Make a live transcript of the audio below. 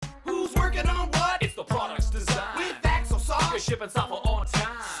shipping software on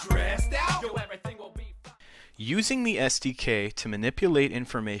time. Stressed out? Yo, everything will be fine. Using the SDK to manipulate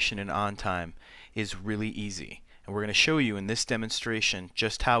information in OnTime is really easy, and we're going to show you in this demonstration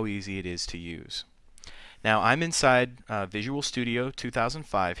just how easy it is to use. Now I'm inside Visual Studio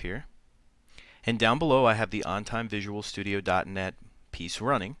 2005 here, and down below I have the OnTime Visual Studio.net piece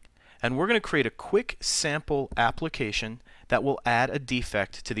running, and we're going to create a quick sample application that will add a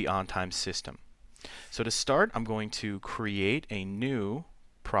defect to the OnTime system. So to start, I'm going to create a new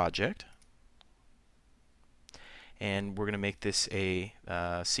project, and we're going to make this a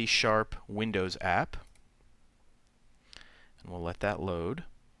C# Windows app, and we'll let that load.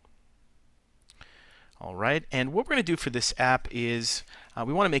 Alright, and what we're going to do for this app is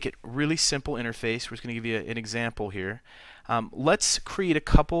we want to make it really simple interface. We're just going to give you an example here. Let's create a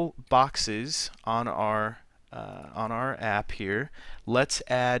couple boxes on our app here. Let's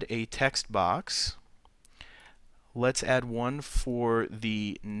add a text box. Let's add one for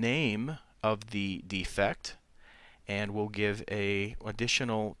the name of the defect, and we'll give a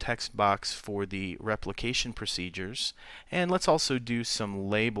additional text box for the replication procedures. And let's also do some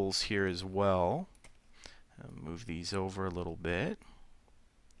labels here as well. Move these over a little bit,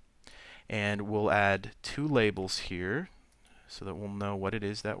 and we'll add two labels here so that we'll know what it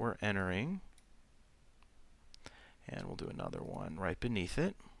is that we're entering, and we'll do another one right beneath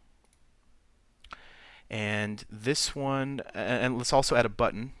it. And this one, and let's also add a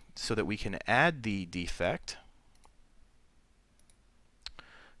button so that we can add the defect.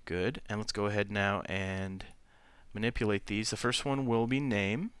 Good, and let's go ahead now and manipulate these. The first one will be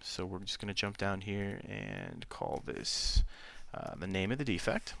name, so we're just going to jump down here and call this the name of the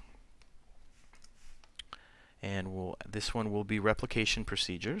defect. And this one will be replication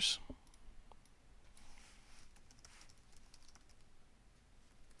procedures.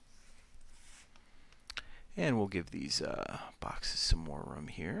 And we'll give these boxes some more room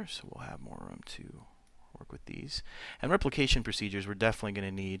here, so we'll have more room to work with these. And replication procedures, we're definitely going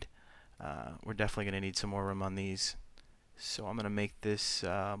to need some more room on these. So I'm going to make this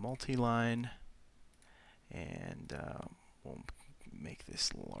multi-line, and we'll make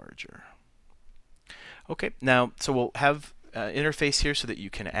this larger. Okay, now so we'll have interface here so that you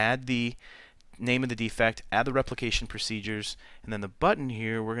can add the name of the defect, add the replication procedures, and then the button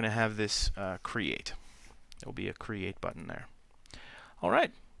here, we're going to have this create. There will be a create button there. All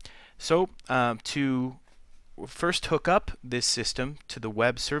right, so to first hook up this system to the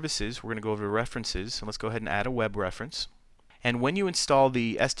web services, we're going to go over to references, and let's go ahead and add a web reference. And when you install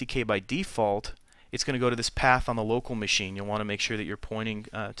the SDK by default, it's going to go to this path on the local machine. You'll want to make sure that you're pointing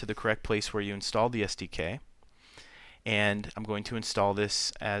to the correct place where you installed the SDK. And I'm going to install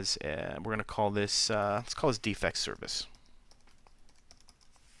this as we're going to call this let's call this defect service.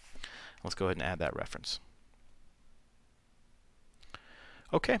 Let's go ahead and add that reference.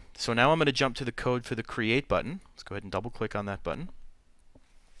 Okay, so now I'm going to jump to the code for the create button. Let's go ahead and double click on that button.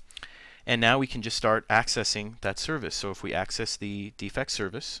 And now we can just start accessing that service. So if we access the defect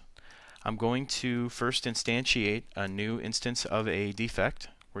service, I'm going to first instantiate a new instance of a defect.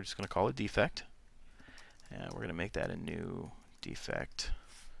 We're just going to call it defect. And we're going to make that a new defect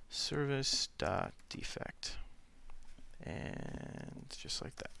service.defect. And just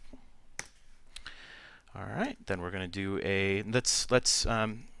like that. All right, then we're going to do a let's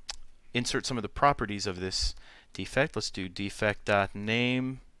insert some of the properties of this defect. Let's do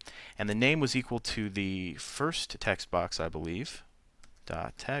defect.name, and the name was equal to the first text box, I believe,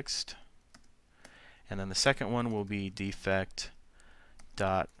 .text, and then the second one will be defect.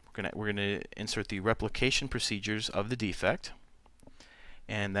 We're going to insert the replication procedures of the defect,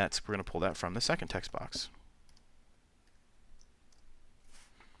 and we're going to pull that from the second text box.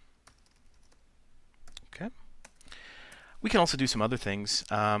 Okay. We can also do some other things.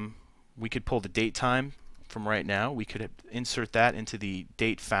 We could pull the date time from right now. We could insert that into the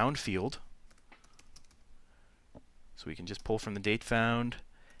date found field. So we can just pull from the date found,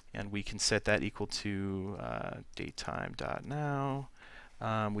 and we can set that equal to datetime.now.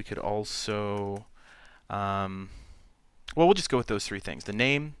 We could also, well, we'll just go with those three things: the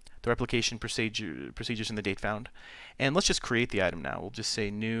name, the replication procedures, and the date found. And let's just create the item now. We'll just say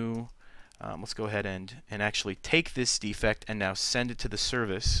new. Let's go ahead and actually take this defect and now send it to the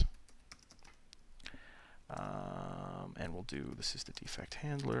service. And we'll do, this is the defect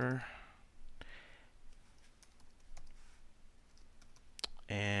handler.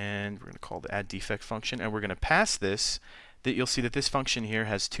 And we're going to call the add defect function, and we're going to pass this. You'll see that this function here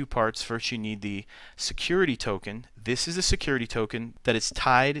has two parts. First, you need the security token. This is a security token that is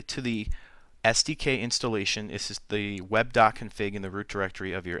tied to the SDK installation. This is the web.config in the root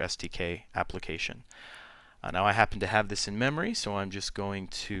directory of your SDK application. Now I happen to have this in memory, so I'm just going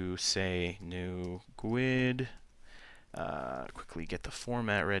to say new GUID. Quickly get the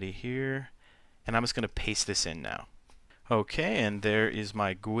format ready here, and I'm just going to paste this in now. Okay, and there is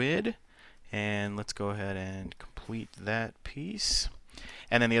my GUID, and let's go ahead and complete that piece.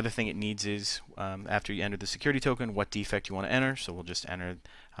 And then the other thing it needs is, after you enter the security token, what defect you want to enter. So we'll just enter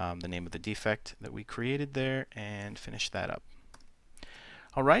the name of the defect that we created there and finish that up.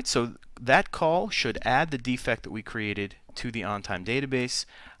 All right, so that call should add the defect that we created to the OnTime database.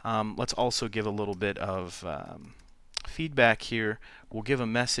 Let's also give a little bit of feedback here. We'll give a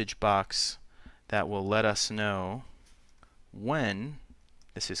message box that will let us know when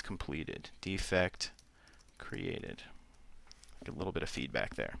this is completed. Defect created. Get a little bit of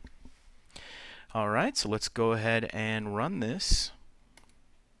feedback there. All right, so let's go ahead and run this.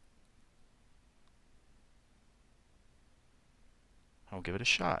 I'll give it a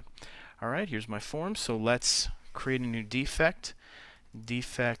shot. All right, here's my form. So let's create a new defect.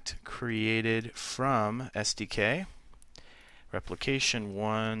 Defect created from SDK. Replication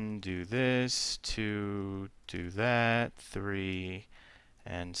 1, do this, 2, do that, 3,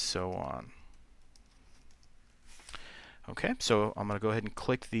 and so on. Okay, so I'm going to go ahead and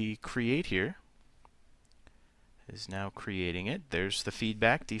click the create here. It is now creating it. There's the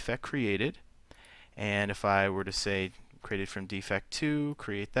feedback, defect created. And if I were to say created from defect 2,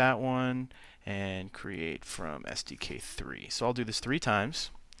 create that one, and create from SDK 3. So I'll do this 3 times.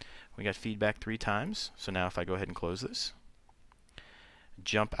 We got feedback 3 times. So now if I go ahead and close this,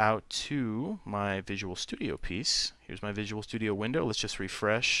 jump out to my Visual Studio piece. Here's my Visual Studio window. Let's just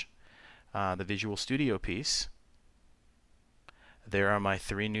refresh the Visual Studio piece. There are my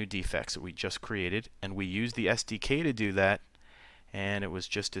 3 new defects that we just created, and we used the SDK to do that, and it was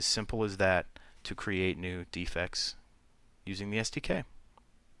just as simple as that to create new defects using the SDK.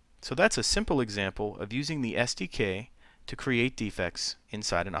 So that's a simple example of using the SDK to create defects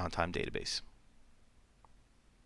inside an OnTime database.